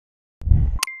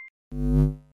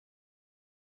Will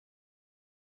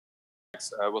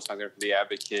Snyder for the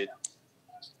Advocate.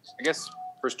 I guess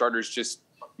for starters, just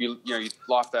you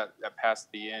lost that pass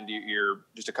at the end. You're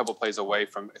just a couple plays away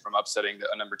from upsetting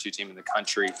a number 2 team in the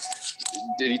country.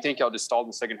 Did you think y'all just stalled in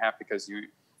the second half because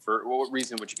for what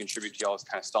reason would you contribute to y'all's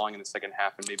kind of stalling in the second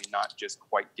half and maybe not just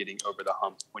quite getting over the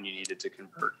hump when you needed to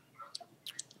convert?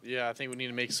 Yeah, I think we need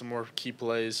to make some more key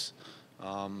plays.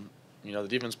 The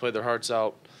defense played their hearts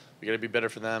out. We got to be better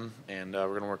for them, and we're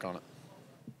going to work on it.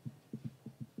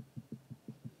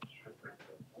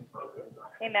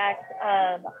 Hey, Max.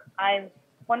 I'm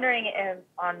wondering if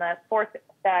on the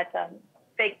that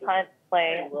fake punt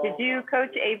play, did you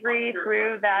coach Avery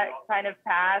through that kind of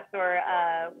pass, or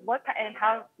what kind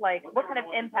of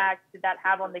impact did that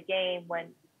have on the game when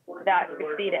that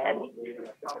succeeded?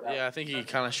 Yeah, I think he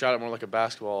kind of shot it more like a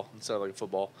basketball instead of like a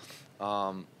football.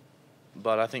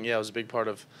 But I think, it was a big part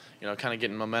of, kind of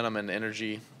getting momentum and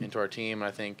energy into our team. And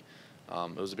I think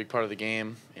it was a big part of the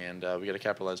game, and we got to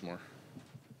capitalize more.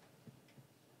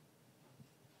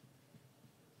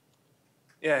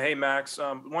 Yeah, hey, Max.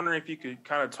 Wondering if you could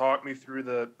kind of talk me through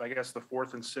the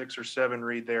 4th and 6 or 7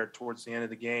 read there towards the end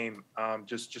of the game.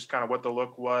 Just kind of what the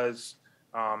look was,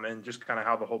 and just kind of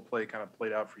how the whole play kind of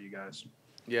played out for you guys.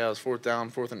 Yeah, it was 4th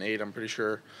down, 4th and 8, I'm pretty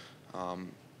sure.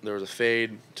 There was a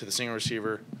fade to the single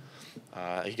receiver.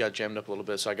 He got jammed up a little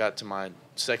bit, so I got to my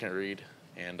second read,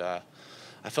 and I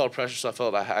felt pressure,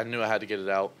 so I knew I had to get it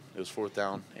out. It was 4th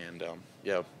down, and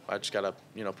I just got to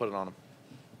put it on him.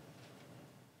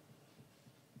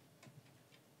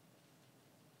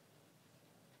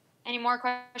 Any more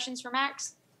questions for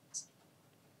Max?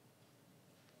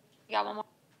 You got one more?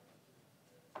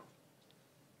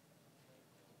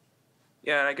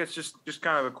 Yeah, and I guess just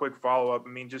kind of a quick follow-up. I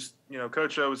mean,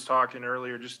 Coach O was talking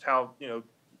earlier, just how,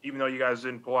 even though you guys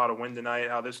didn't pull out a win tonight,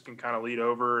 how this can kind of lead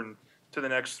over and to the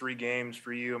next 3 games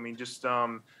for you. I mean, just,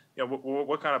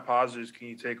 what kind of positives can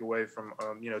you take away from,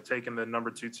 taking the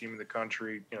number 2 team in the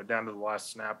country, down to the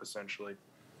last snap, essentially?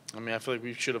 I mean, I feel like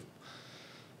we should have,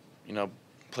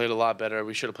 played a lot better.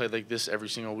 We should have played like this every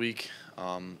single week.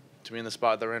 To be in the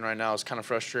spot they're in right now is kind of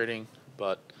frustrating,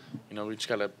 but, we just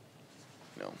got to,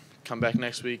 come back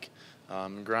next week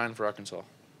and grind for Arkansas.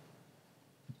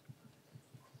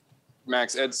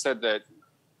 Max, Ed said that,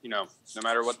 no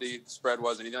matter what the spread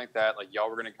was, anything like that, like y'all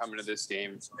were going to come into this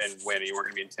game and win, and you weren't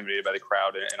going to be intimidated by the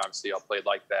crowd, and obviously y'all played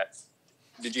like that.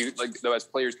 Did you, though, as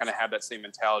players kind of have that same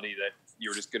mentality that you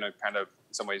were just going to kind of,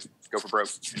 in some ways, go for broke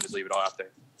and just leave it all out there?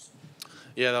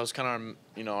 Yeah, that was kind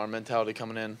of our mentality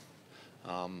coming in.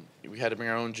 We had to bring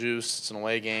our own juice. It's an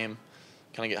away game.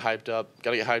 Kind of get hyped up.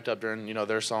 Got to get hyped up during,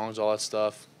 their songs, all that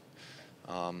stuff.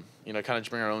 Kind of just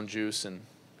bring our own juice and,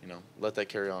 let that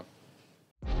carry on.